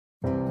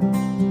Hi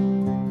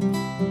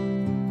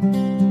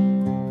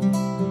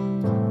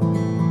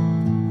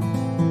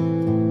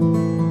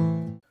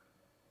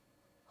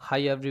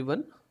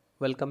everyone,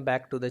 welcome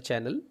back to the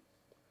channel.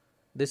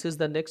 This is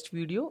the next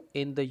video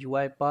in the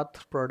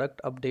UiPath product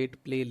update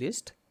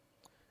playlist,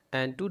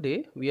 and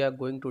today we are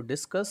going to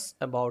discuss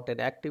about an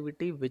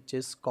activity which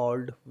is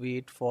called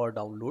wait for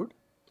download.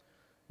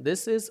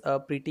 This is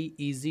a pretty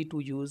easy to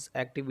use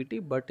activity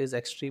but is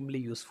extremely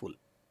useful.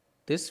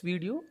 This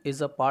video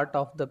is a part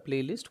of the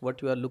playlist.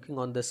 What you are looking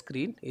on the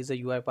screen is a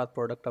UiPath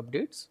product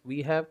updates.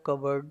 We have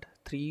covered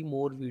 3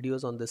 more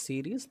videos on the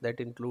series that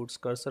includes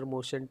cursor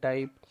motion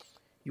type,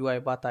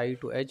 UiPath IE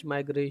to edge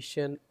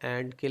migration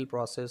and kill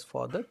process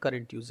for the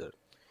current user.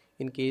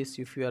 In case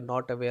if you are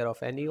not aware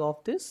of any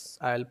of this,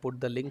 I'll put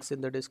the links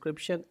in the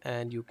description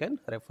and you can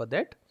refer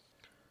that.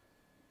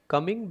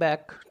 Coming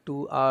back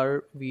to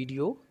our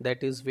video,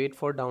 that is wait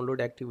for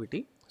download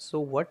activity. So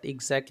what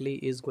exactly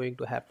is going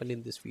to happen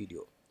in this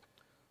video?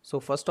 So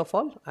first of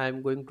all, I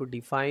am going to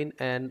define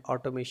an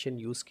automation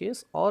use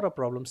case or a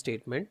problem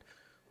statement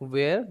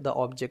where the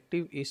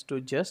objective is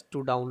to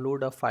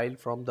download a file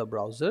from the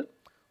browser.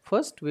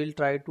 First, we'll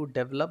try to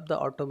develop the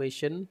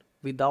automation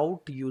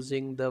without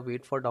using the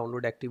wait for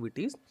download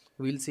activities.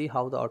 We'll see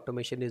how the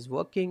automation is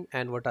working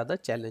and what are the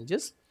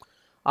challenges.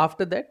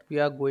 After that, we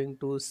are going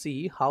to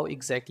see how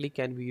exactly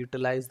can we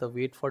utilize the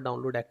wait for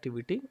download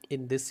activity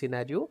in this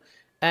scenario,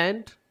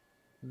 and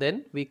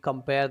then we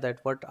compare that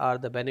what are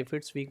the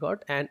benefits we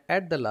got, and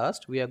at the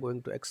last we are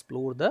going to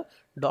explore the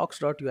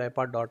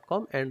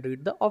docs.uipath.com and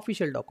read the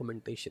official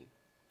documentation.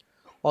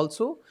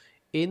 Also,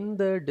 in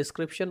the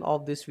description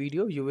of this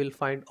video you will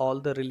find all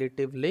the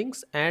relative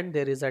links, and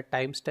there is a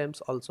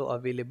timestamps also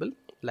available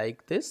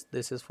like this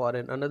is for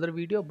another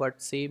video,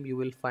 but same you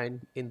will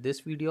find in this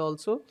video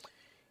also.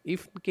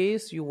 If in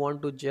case you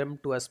want to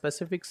jump to a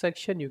specific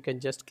section, you can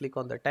just click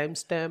on the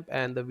timestamp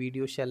and the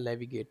video shall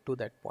navigate to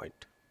that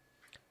point.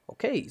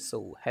 Okay,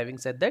 so having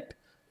said that,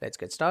 let's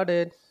get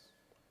started.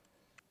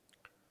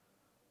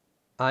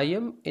 I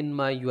am in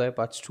my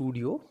UiPath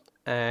studio,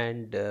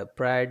 and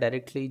prior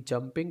directly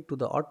jumping to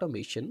the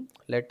automation,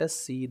 let us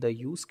see the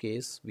use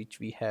case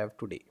which we have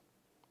today.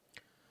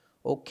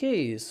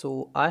 Okay,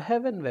 so I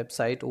have a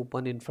website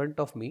open in front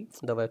of me.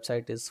 The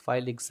website is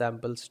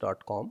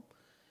fileexamples.com,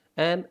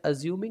 and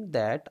assuming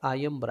that I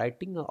am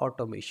writing an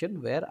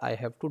automation where I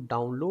have to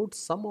download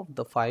some of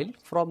the file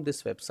from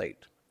this website.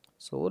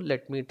 So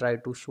let me try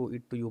to show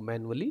it to you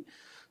manually.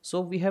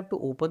 So we have to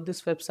open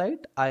this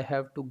website. I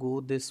have to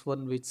go this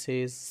one which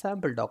says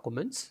sample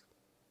documents.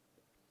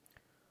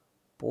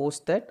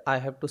 Post that, I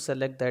have to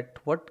select that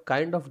what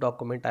kind of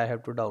document I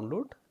have to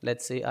download.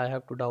 Let's say I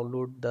have to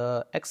download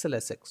the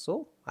XLSX,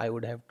 so I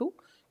would have to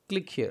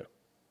click here.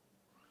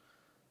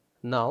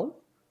 Now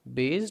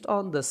based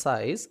on the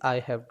size, I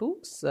have to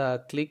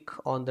click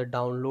on the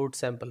download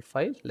sample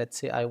file. Let's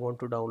say I want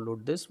to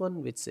download this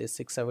one which says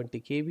 670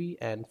 KB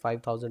and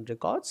 5000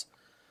 records.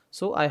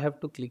 So I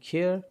have to click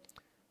here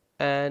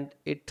and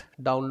it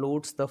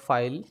downloads the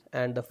file,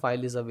 and the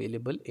file is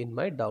available in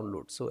my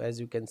download. So as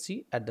you can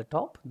see at the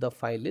top, the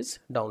file is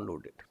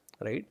downloaded,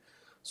 right?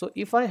 So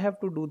if I have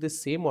to do this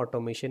same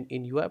automation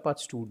in UiPath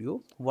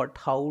Studio,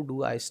 how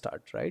do I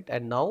start, right?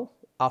 And now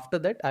after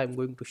that, I'm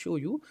going to show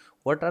you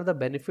what are the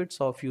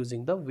benefits of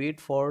using the wait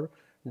for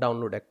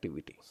download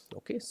activity.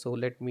 Okay, so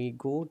let me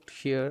go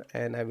here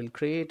and I will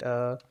create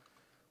a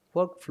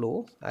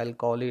workflow. I'll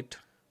call it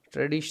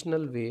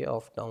traditional way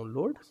of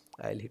download.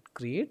 I'll hit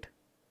create.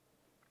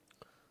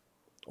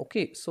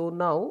 Okay, so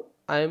now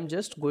I am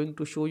just going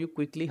to show you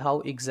quickly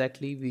how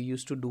exactly we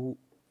used to do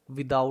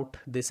without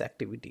this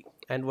activity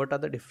and what are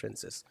the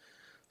differences.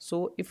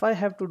 So if I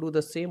have to do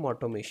the same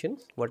automation,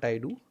 what I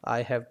do,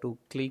 I have to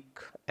click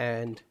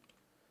and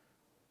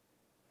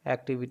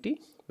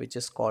activity which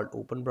is called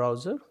open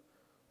browser.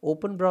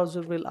 Open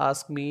browser will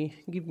ask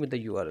me, give me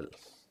the URL.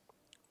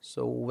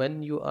 So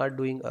when you are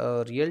doing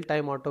a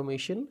real-time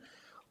automation,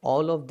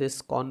 all of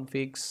this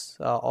configs,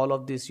 all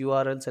of these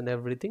URLs and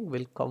everything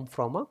will come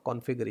from a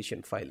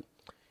configuration file.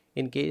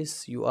 In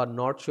case you are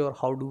not sure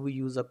how do we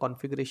use a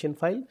configuration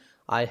file,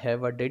 I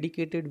have a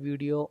dedicated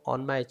video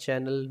on my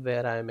channel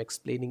where I am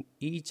explaining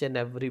each and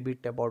every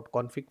bit about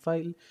config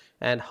file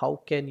and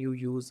how can you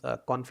use a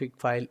config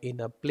file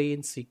in a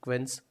plain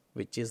sequence,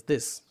 which is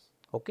this.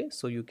 Okay,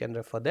 so you can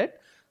refer that.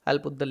 I'll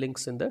put the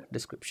links in the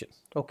description.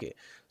 Okay,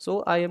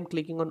 so I am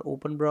clicking on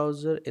open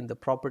browser. In the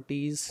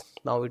properties,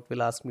 now it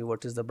will ask me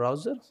what is the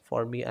browser.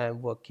 For me, I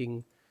am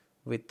working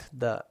with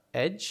the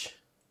Edge.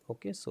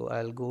 Okay, so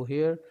I'll go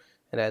here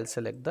and I'll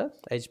select the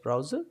Edge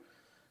browser.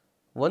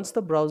 Once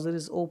the browser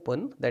is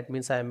open, that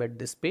means I am at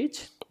this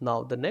page.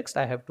 Now the next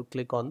I have to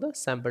click on the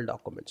sample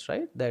documents,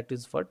 right? That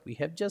is what we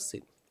have just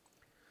seen.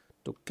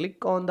 To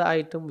click on the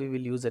item, we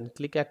will use a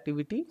click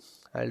activity.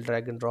 I'll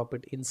drag and drop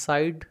it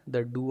inside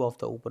the do of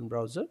the open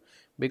browser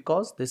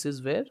because this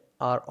is where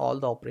all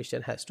the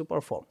operation has to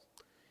perform.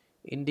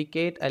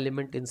 Indicate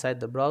element inside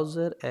the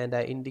browser and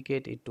I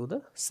indicate it to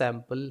the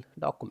sample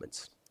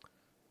documents.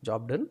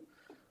 Job done.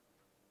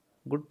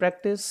 Good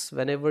practice,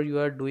 whenever you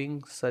are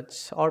doing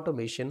such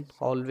automation,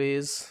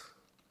 always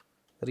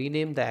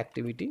rename the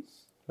activity,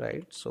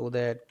 right? So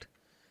that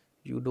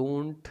you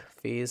don't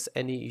face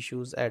any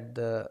issues at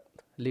the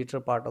later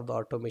part of the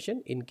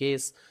automation. In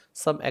case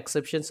some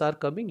exceptions are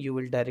coming, you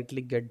will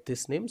directly get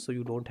this name, so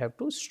you don't have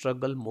to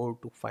struggle more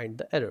to find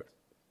the error,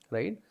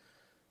 right?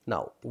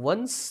 Now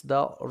once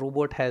the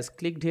robot has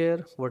clicked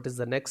here, what is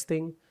the next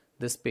thing?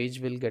 This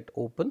page will get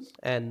open,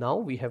 and now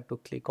we have to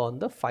click on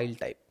the file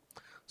type.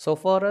 So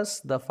for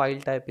us, the file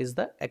type is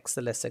the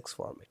XLSX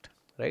format,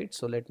 right?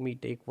 So let me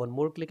take one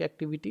more click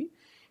activity,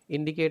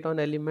 indicate on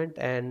element,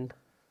 and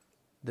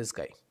this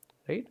guy,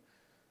 right?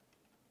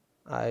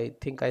 I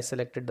think I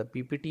selected the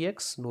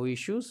PPTX, no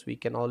issues. We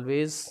can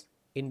always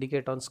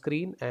indicate on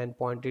screen and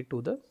point it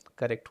to the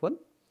correct one.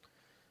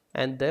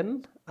 And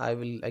then I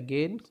will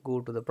again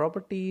go to the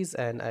properties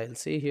and I'll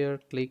say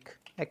here click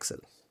Excel,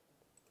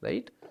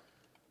 right?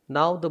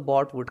 Now the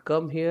bot would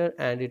come here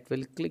and it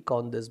will click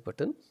on this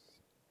button.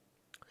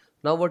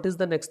 Now what is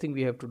the next thing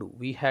we have to do?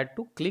 We had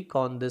to click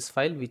on this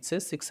file which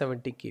says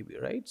 670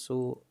 KB, right?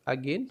 So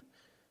again,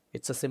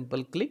 it's a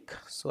simple click.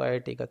 So I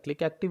take a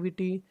click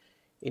activity,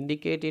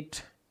 indicate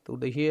it to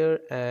the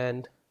here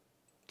and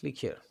click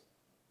here.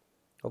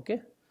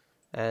 Okay.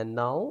 And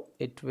now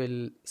it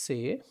will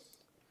say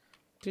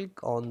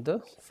click on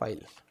the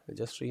file. I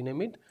just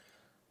rename it.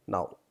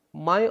 Now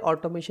my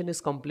automation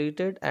is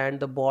completed and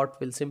the bot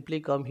will simply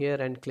come here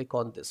and click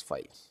on this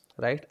file,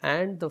 right?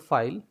 And the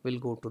file will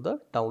go to the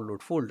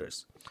download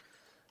folders.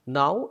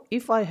 Now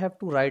if I have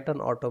to write an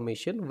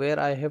automation where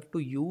I have to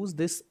use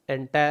this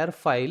entire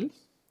file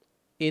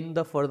in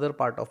the further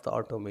part of the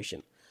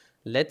automation,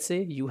 let's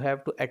say you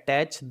have to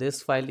attach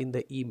this file in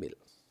the email.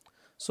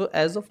 So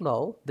as of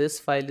now, this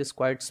file is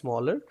quite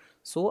smaller,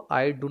 so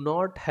I do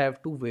not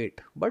have to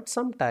wait. But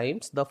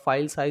sometimes the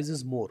file size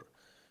is more.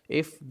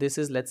 If this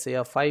is, let's say,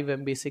 a 5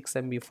 MB, 6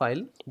 MB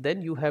file,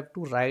 then you have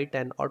to write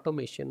an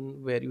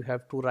automation where you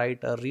have to write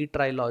a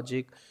retry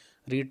logic,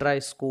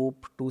 retry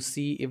scope to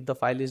see if the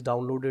file is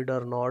downloaded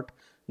or not.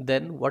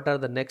 Then what are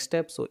the next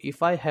steps? So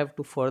if I have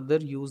to further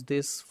use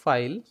this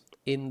file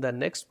in the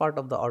next part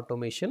of the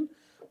automation,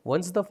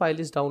 once the file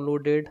is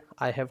downloaded,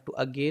 I have to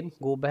again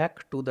go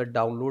back to the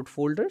download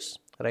folders,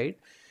 right?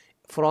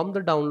 From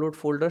the download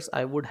folders,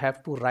 I would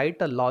have to write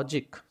a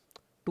logic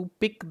to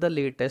pick the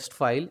latest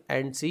file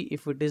and see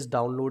if it is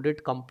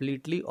downloaded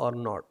completely or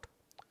not,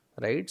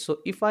 right? So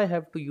if I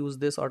have to use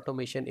this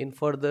automation in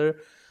further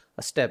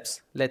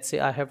steps, let's say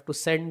I have to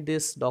send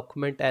this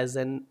document as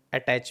an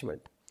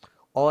attachment,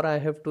 or I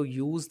have to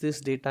use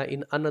this data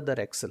in another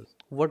Excel,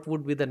 what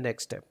would be the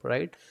next step,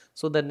 right?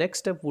 So the next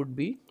step would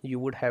be you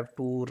would have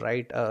to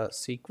write a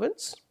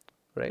sequence,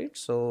 right?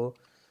 So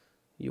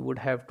you would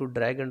have to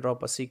drag and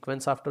drop a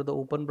sequence after the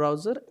open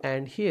browser,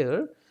 and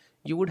here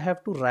you would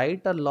have to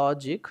write a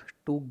logic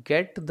to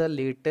get the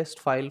latest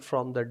file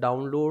from the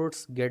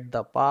downloads, get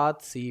the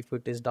path, see if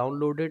it is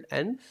downloaded,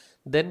 and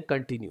then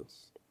continue.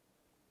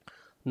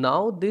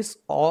 Now this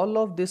all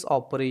of these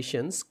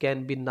operations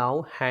can be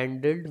now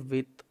handled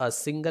with a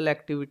single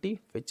activity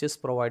which is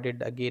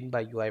provided again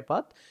by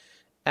UiPath,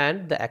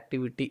 and the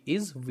activity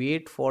is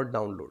wait for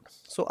download.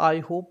 So I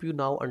hope you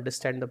now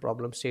understand the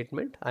problem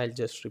statement. I'll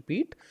just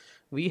repeat.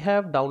 We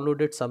have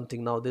downloaded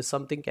something. Now this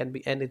something can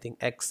be anything,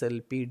 Excel,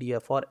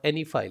 PDF, or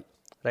any file,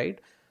 right?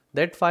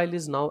 That file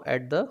is now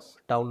at the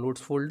downloads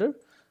folder.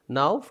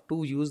 Now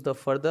to use the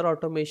further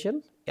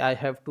automation, I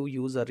have to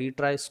use a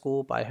retry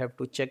scope. I have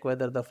to check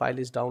whether the file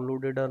is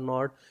downloaded or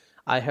not.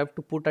 I have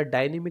to put a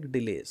dynamic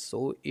delay.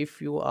 So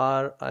if you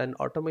are an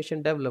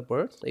automation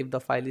developer, if the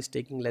file is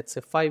taking, let's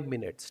say, 5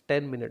 minutes,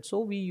 10 minutes,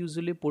 so we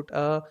usually put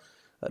a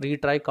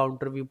retry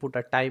counter, we put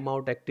a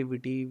timeout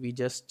activity, we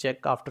just check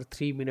after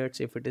 3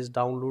 minutes if it is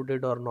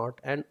downloaded or not,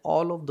 and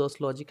all of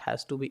those logic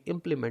has to be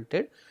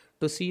implemented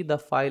to see the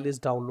file is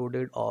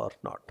downloaded or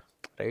not,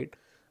 right?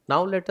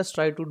 Now let us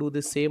try to do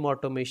the same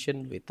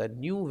automation with a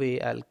new way.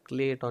 I'll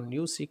create a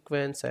new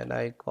sequence and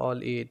I call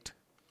it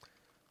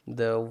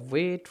the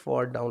wait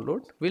for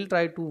download. We'll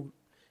try to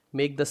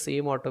make the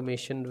same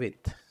automation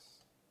with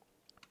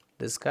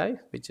this guy,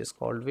 which is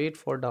called wait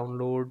for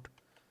download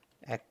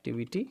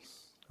activity.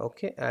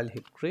 Okay, I'll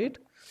hit create.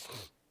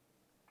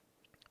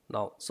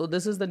 Now, so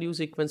this is the new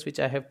sequence which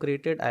I have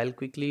created. I'll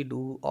quickly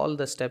do all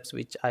the steps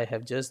which I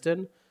have just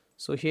done.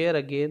 So here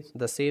again,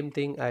 the same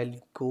thing, I'll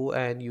go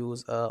and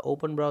use a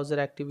open browser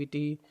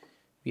activity.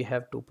 We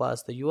have to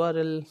pass the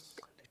URL.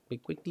 Let me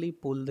quickly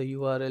pull the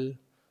URL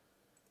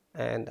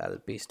and I'll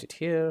paste it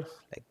here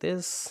like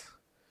this.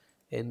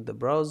 In the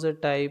browser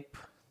type,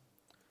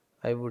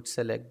 I would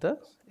select the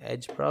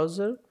Edge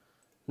browser.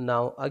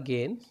 Now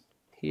again,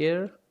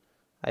 here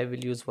I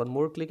will use one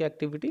more click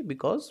activity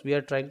because we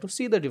are trying to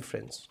see the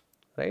difference,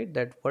 right?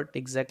 That what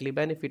exactly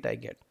benefit I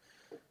get.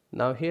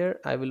 Now here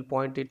I will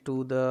point it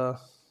to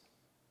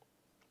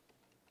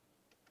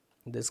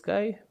this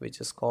guy,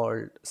 which is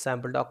called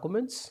sample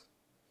documents.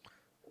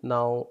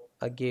 Now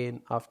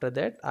again, after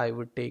that I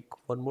would take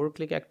one more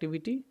click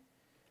activity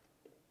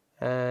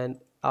and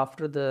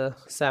after the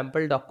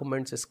sample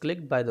documents is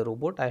clicked by the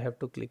robot, I have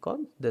to click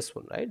on this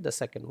one, right, the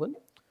second one.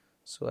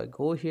 So I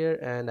go here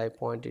and I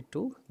point it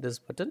to this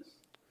button.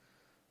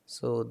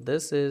 So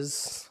this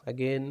is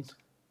again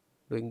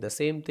doing the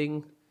same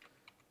thing.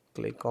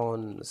 Click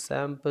on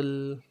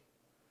sample.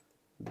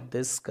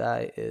 This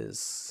guy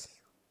is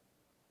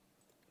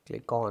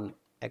click on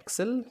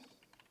Excel.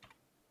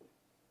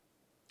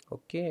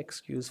 Okay,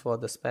 excuse for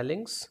the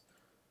spellings.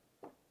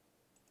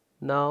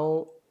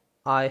 Now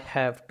I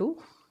have to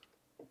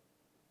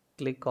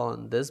click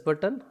on this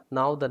button.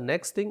 Now the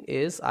next thing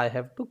is I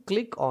have to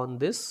click on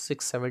this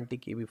 670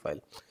 KB file.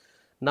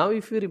 Now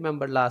if you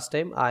remember last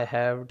time, I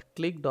have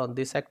clicked on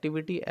this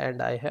activity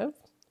and I have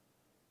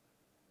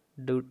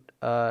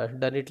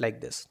done it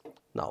like this.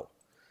 Now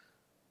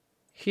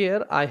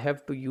here I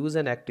have to use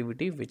an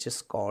activity which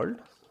is called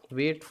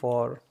wait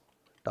for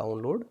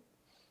download.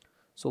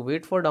 So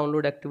wait for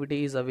download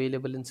activity is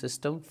available in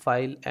system,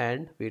 file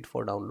and wait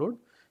for download.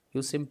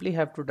 You simply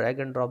have to drag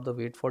and drop the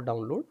wait for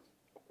download.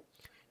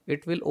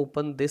 It will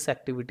open this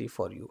activity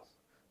for you.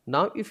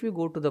 Now if you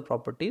go to the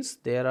properties,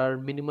 there are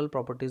minimal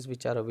properties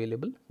which are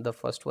available. The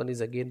first one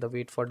is again the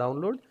wait for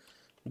download.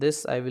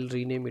 This I will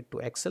rename it to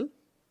Excel.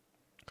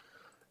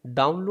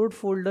 Download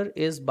folder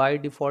is by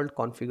default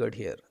configured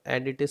here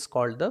and it is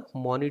called the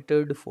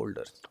monitored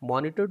folder.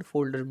 Monitored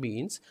folder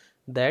means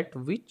that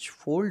which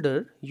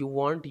folder you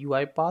want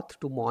UiPath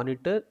to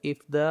monitor if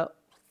the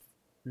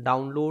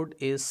download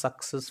is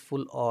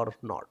successful or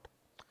not.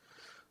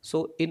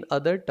 So in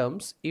other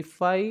terms,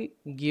 if I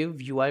give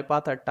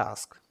UiPath a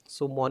task,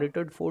 so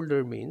monitored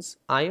folder means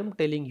I am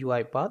telling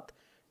UiPath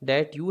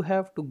that you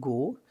have to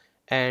go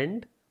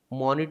and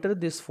monitor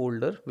this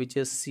folder, which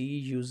is C,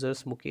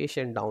 users,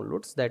 Mukesh and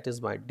downloads. That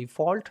is my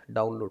default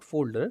download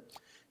folder.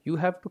 You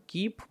have to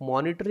keep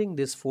monitoring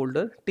this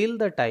folder till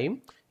the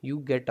time you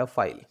get a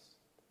file,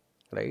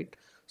 right?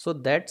 So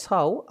that's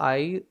how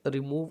I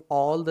remove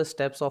all the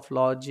steps of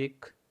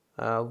logic,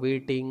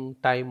 waiting,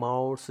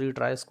 timeouts,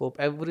 retry scope,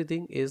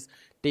 everything is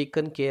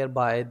taken care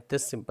by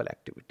this simple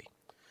activity.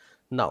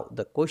 Now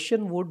the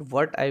question would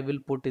what I will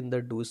put in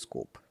the do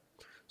scope.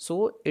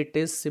 So it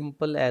is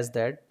simple as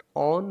that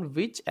on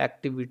which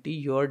activity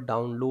your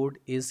download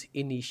is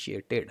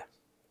initiated.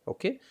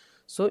 Okay.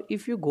 So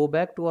if you go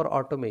back to our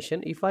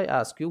automation, if I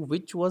ask you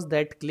which was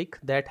that click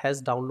that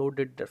has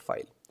downloaded the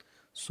file.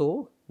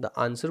 So the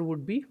answer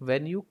would be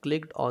when you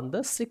clicked on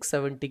the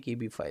 670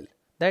 KB file.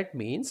 That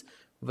means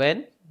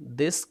when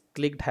this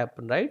clicked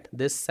happen, right?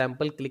 This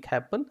sample click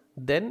happen,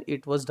 then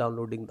it was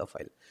downloading the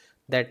file.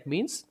 That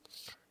means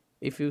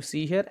if you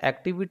see here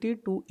activity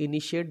to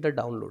initiate the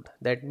download,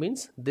 that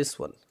means this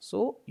one.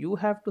 So you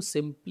have to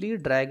simply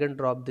drag and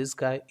drop this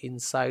guy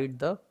inside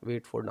the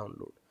wait for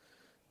download.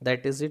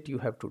 That is it you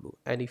have to do.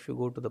 And if you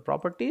go to the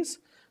properties,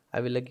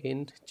 I will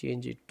again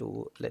change it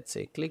to, let's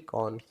say, click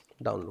on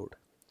download.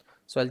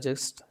 So I'll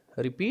just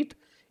repeat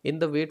in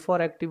the wait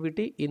for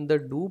activity, in the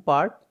do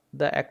part,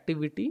 the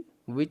activity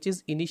which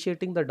is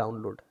initiating the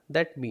download.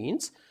 That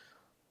means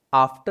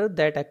after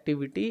that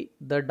activity,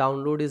 the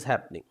download is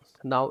happening.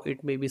 Now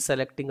it may be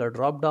selecting a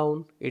drop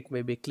down, it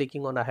may be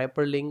clicking on a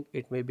hyperlink,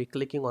 it may be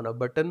clicking on a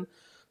button.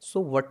 So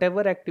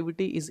whatever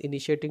activity is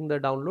initiating the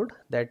download,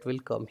 that will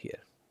come here.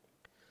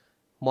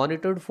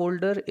 Monitored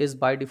folder is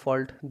by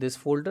default this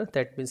folder,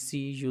 that means C,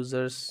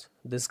 users,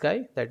 this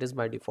guy, that is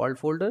my default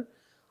folder.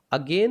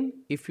 Again,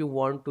 if you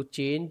want to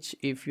change,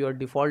 if your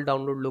default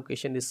download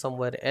location is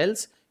somewhere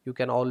else, you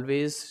can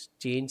always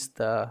change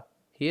the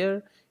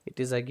here. It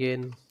is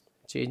again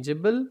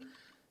changeable.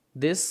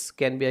 This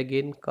can be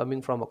again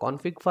coming from a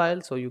config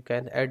file, so you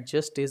can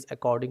adjust this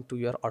according to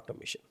your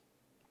automation.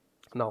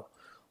 Now,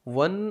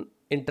 one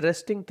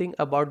interesting thing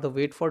about the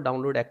wait for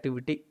download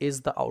activity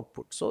is the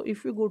output. So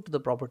if you go to the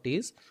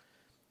properties,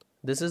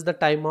 this is the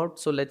timeout.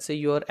 So let's say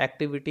your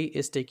activity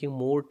is taking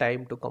more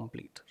time to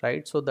complete,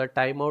 right? So the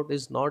timeout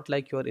is not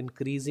like you're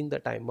increasing the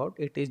timeout.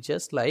 It is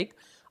just like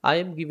I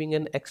am giving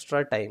an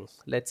extra time,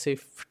 let's say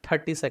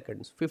 30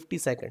 seconds, 50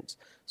 seconds.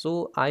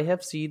 So I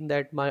have seen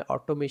that my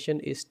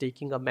automation is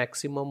taking a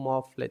maximum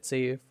of, let's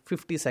say,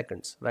 50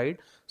 seconds, right?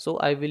 So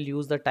I will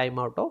use the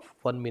timeout of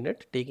 1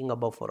 minute, taking a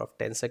buffer of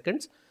 10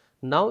 seconds.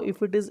 Now,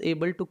 if it is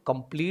able to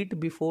complete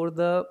before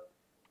the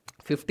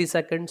 50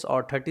 seconds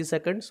or 30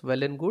 seconds,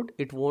 well and good,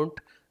 it won't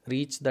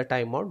reach the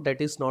timeout.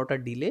 That is not a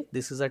delay,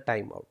 this is a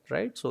timeout,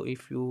 right? So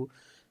if you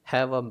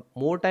have a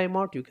more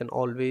timeout, you can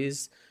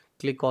always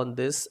click on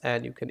this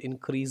and you can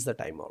increase the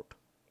timeout.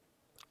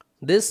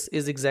 This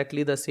is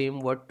exactly the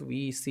same what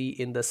we see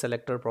in the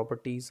selector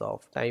properties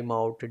of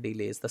timeout,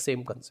 delays, the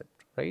same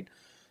concept, right?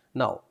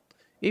 Now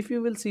if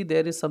you will see,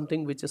 there is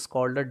something which is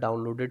called a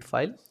downloaded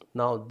file.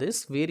 Now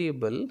this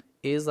variable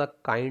is a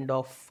kind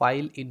of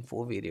file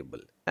info variable,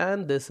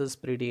 and this is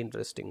pretty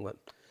interesting one.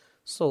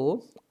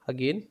 So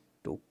again,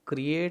 to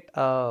create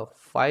a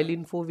file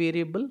info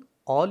variable,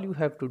 all you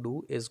have to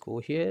do is go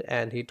here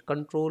and hit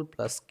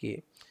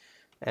Ctrl+K,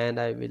 and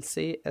I will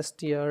say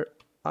str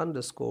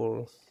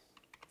underscore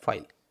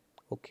file.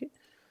 Okay,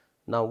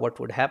 now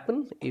what would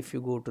happen if you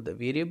go to the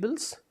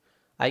variables?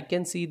 I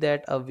can see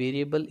that a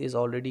variable is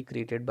already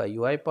created by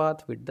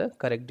UiPath with the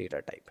correct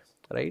data type,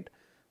 right?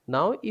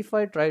 Now if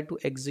I try to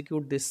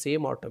execute this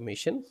same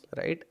automation,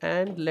 right,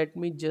 and let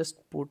me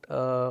just put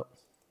a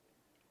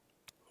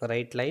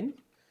right line,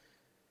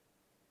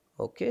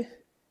 okay,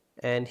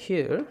 and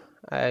here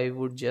I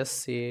would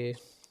just say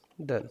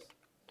done.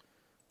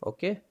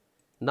 Okay,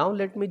 now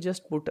let me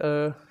just put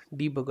a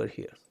debugger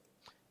here.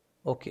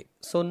 Okay,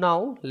 so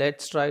now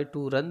let's try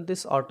to run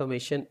this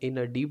automation in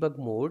a debug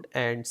mode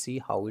and see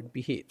how it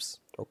behaves.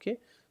 Okay,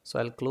 so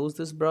I'll close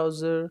this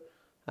browser.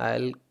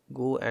 I'll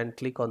go and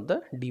click on the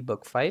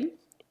debug file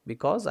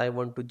because I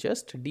want to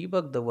just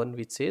debug the one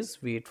which says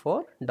wait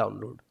for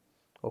download.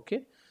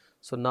 Okay,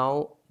 so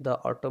now the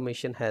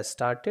automation has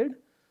started.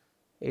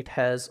 It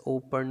has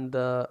opened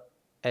the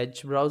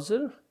Edge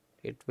browser.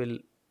 It will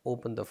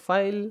open the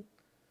file.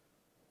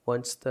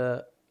 Once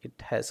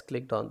it has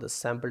clicked on the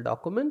sample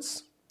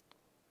documents,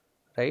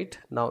 right,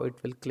 now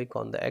it will click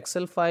on the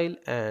Excel file,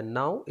 and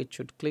now it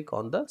should click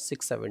on the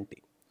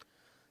 670.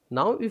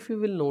 Now if you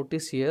will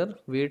notice here,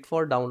 wait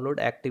for download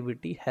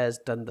activity has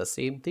done the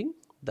same thing.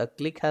 The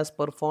click has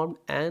performed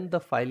and the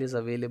file is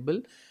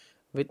available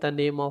with a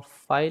name of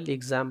file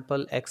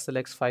example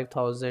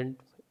xlx5000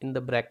 in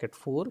the bracket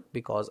 4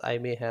 because I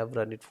may have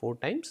run it 4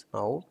 times.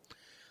 Now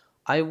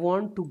I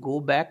want to go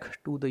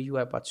back to the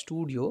UiPath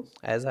Studio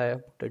as I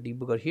have put a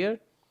debugger here.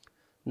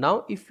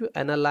 Now if you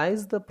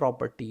analyze the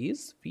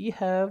properties, we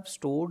have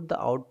stored the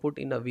output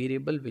in a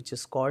variable which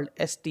is called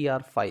str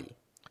file,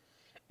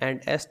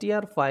 and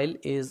str file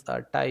is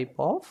a type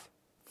of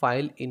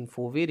file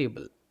info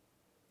variable.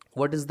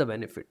 What is the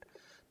benefit?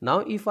 Now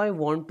if I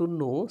want to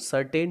know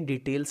certain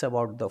details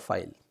about the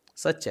file,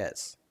 such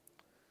as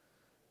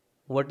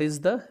what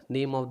is the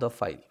name of the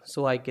file,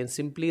 so I can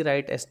simply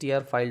write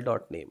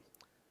strfile.name,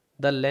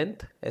 the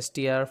length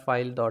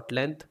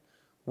strfile.length,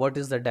 what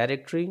is the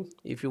directory.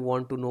 If you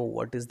want to know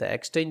what is the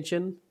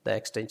extension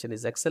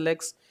is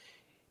xlx.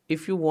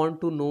 If you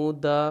want to know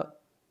the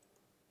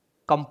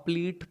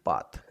complete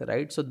path,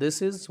 right, so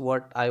this is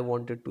what I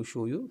wanted to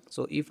show you.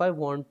 So if I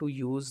want to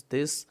use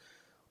this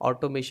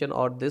automation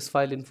or this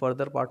file in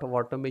further part of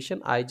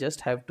automation, I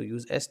just have to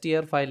use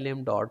str file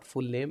name dot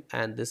full name,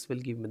 and this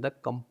will give me the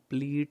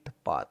complete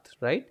path,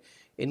 right,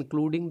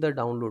 including the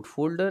download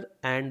folder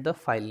and the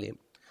file name.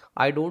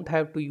 I don't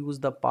have to use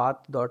the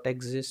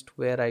path.exist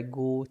where I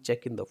go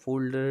check in the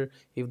folder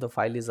if the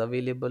file is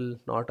available,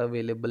 not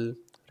available,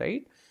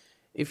 right?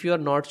 If you are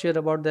not sure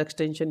about the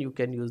extension, you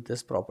can use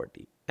this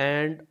property,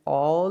 and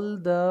all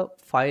the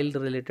file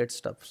related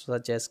stuff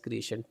such as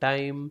creation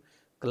time,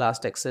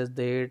 last access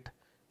date,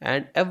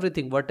 and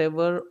everything,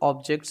 whatever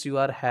objects you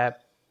are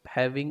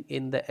having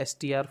in the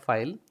str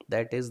file,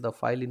 that is the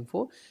file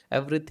info,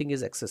 everything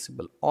is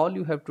accessible. All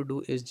you have to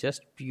do is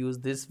just use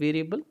this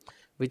variable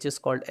which is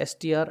called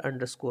str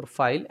underscore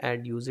file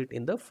and use it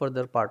in the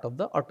further part of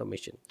the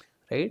automation,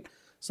 right?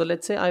 So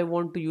let's say I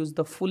want to use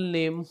the full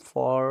name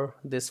for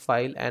this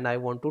file and I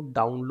want to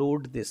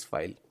download this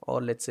file,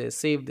 or let's say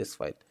save this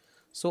file.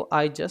 So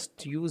I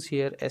just use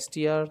here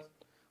str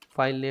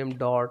file name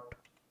dot,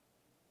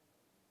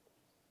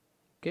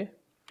 okay,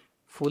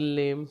 full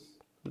name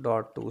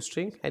dot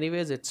toString.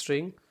 Anyways, it's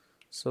string,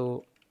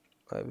 so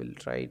I will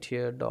write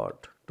here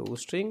dot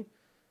toString,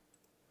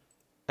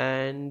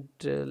 and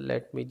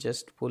let me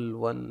just pull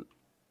one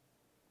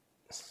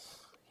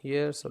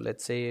here. So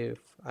let's say if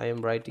I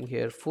am writing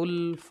here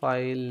full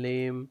file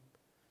name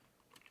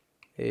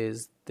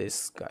is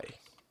this guy.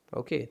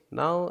 Okay,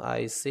 now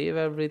I save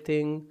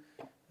everything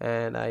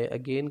and I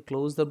again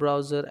close the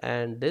browser,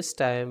 and this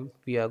time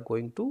we are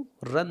going to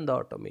run the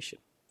automation.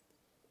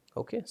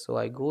 Okay, so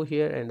I go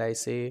here and I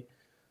say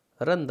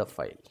run the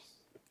file.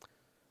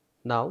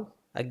 Now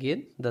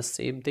again the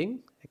same thing,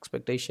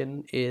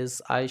 expectation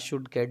is I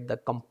should get the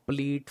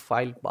complete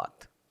file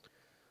path.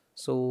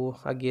 So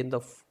again the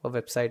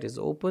website is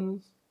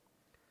open.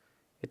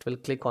 It will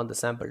click on the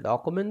sample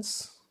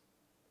documents,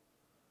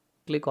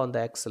 click on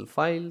the Excel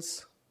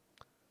files,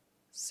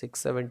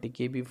 670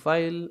 KB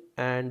file,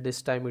 and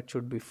this time it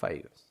should be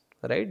 5,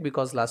 right,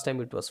 because last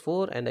time it was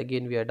 4 and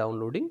again we are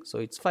downloading, so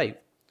it's 5.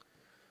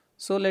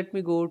 So let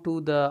me go to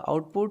the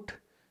output,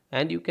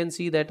 and you can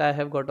see that I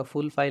have got a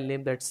full file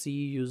name, that's C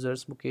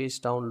users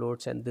Mukesh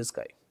downloads and this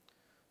guy.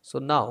 So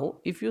now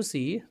if you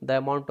see the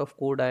amount of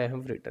code I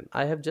have written,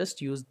 I have just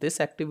used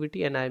this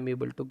activity and I am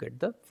able to get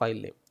the file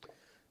name.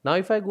 Now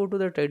if I go to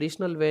the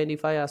traditional way and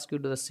if I ask you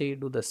to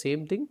do the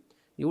same thing,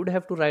 you would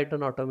have to write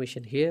an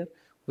automation here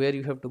where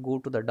you have to go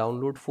to the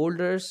download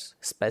folders,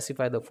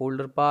 specify the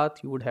folder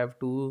path, you would have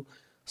to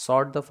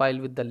sort the file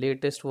with the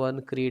latest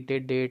one,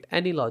 created date,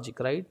 any logic,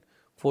 right?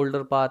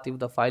 Folder path, if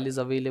the file is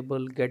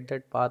available, get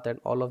that path, and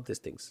all of these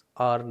things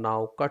are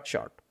now cut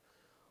short.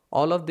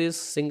 All of this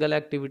single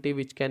activity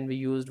which can be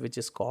used, which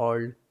is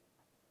called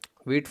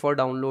wait for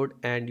download,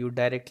 and you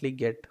directly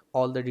get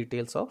all the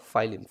details of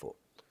file info.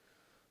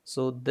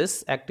 So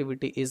this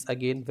activity is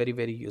again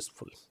very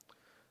useful.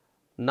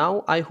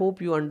 Now I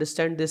hope you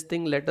understand this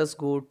thing. Let us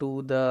go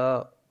to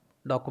the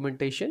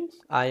documentation.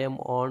 I am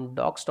on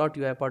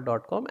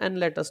docs.uipath.com, and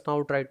let us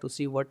now try to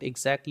see what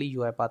exactly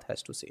UiPath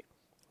has to say,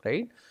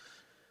 right?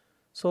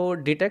 So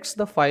detects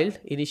the file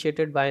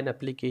initiated by an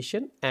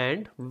application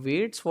and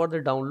waits for the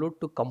download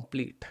to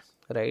complete,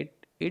 right?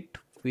 It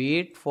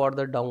wait for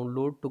the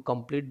download to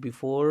complete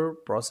before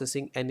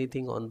processing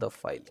anything on the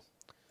file.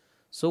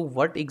 So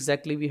what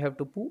exactly we have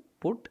to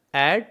put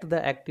at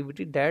the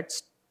activity that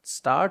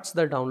starts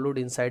the download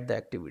inside the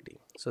activity.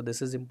 So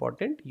this is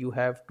important. You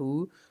have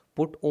to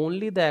put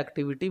only the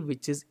activity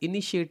which is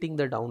initiating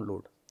the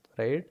download,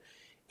 right?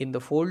 In the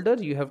folder,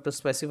 you have to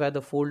specify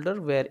the folder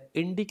where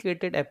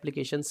indicated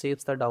application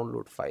saves the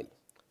download file.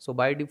 So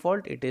by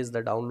default, it is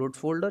the download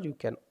folder. You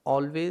can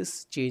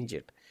always change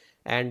it.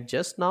 And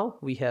just now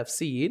we have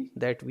seen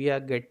that we are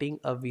getting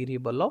a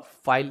variable of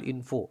file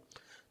info.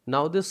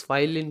 Now this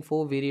file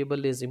info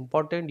variable is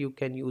important. You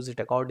can use it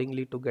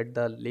accordingly to get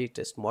the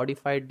latest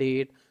modified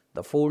date,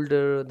 the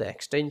folder, the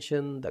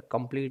extension, the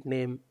complete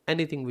name,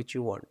 anything which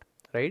you want,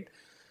 right?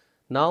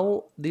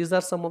 Now these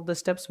are some of the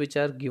steps which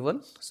are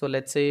given. So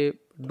let's say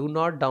do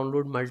not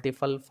download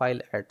multiple file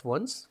at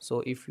once.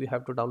 So if you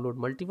have to download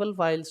multiple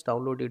files,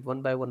 download it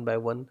one by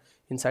one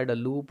inside a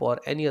loop or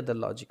any other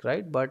logic,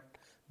 right? But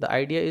the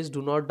idea is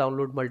do not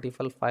download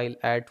multiple file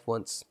at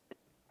once.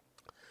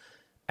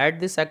 Add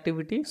this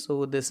activity.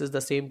 So this is the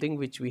same thing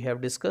which we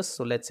have discussed.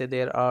 So let's say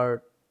there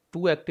are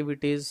two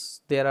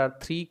activities, there are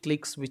 3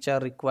 clicks which are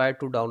required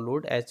to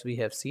download, as we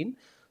have seen.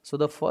 So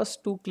the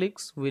first 2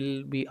 clicks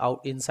will be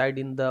out inside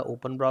in the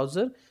open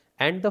browser,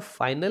 and the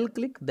final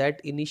click that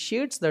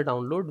initiates the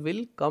download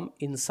will come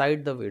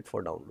inside the wait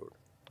for download.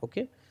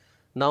 Okay,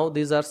 now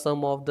these are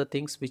some of the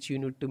things which you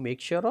need to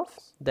make sure of,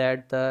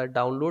 that the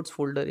downloads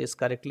folder is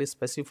correctly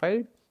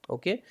specified.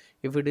 Okay,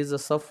 if it is a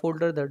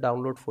subfolder, the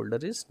download folder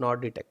is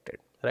not detected,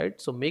 right?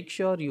 So make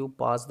sure you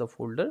pass the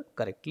folder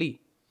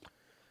correctly.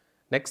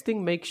 Next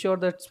thing, make sure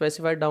that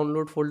specified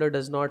download folder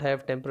does not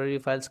have temporary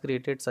files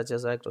created such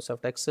as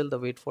Microsoft Excel. The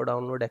wait for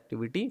download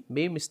activity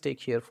may mistake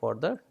here for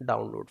the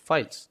download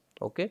files.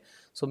 Okay,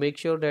 so make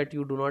sure that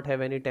you do not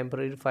have any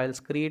temporary files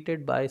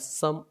created by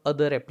some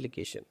other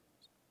application,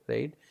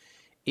 right?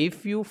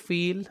 If you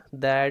feel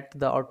that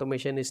the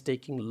automation is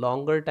taking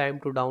longer time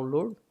to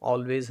download,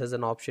 always has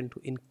an option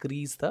to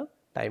increase the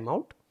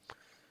timeout.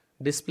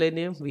 Display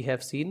name, we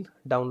have seen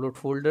download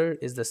folder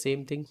is the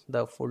same thing,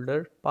 the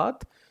folder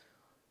path,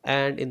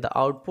 and in the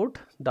output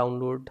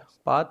download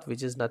path,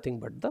 which is nothing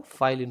but the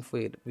file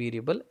info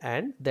variable,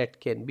 and that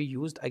can be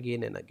used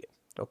again and again.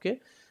 Okay,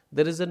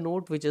 there is a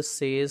note which just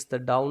says the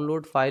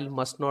download file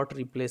must not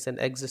replace an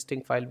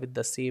existing file with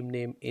the same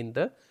name in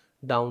the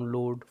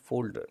download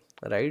folder,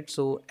 right?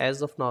 So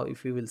as of now,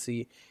 if you will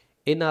see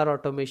in our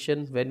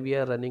automation, when we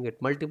are running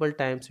it multiple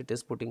times, it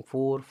is putting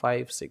 4,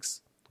 5,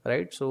 6,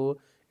 right? So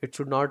it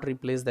should not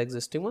replace the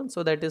existing one.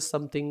 So that is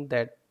something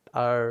that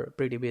are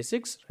pretty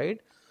basics, right?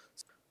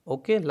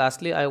 Okay,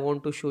 lastly, I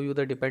want to show you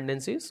the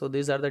dependencies. So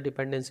these are the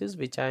dependencies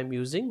which I am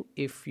using.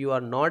 If you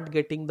are not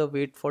getting the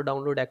wait for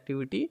download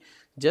activity,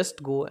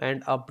 just go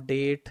and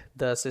update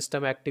the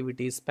system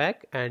activities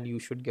pack and you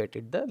should get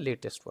it the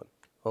latest one.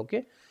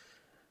 Okay.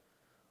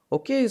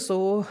 Okay,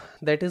 so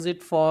that is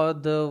it for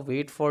the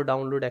wait for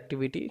download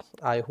activity.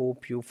 I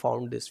hope you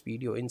found this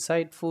video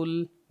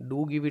insightful.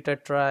 Do give it a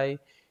try.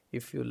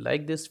 If you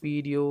like this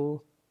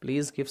video,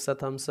 please give us a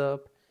thumbs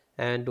up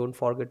and don't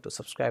forget to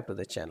subscribe to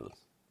the channel.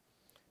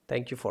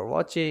 Thank you for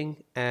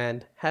watching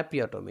and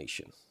happy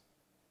automation.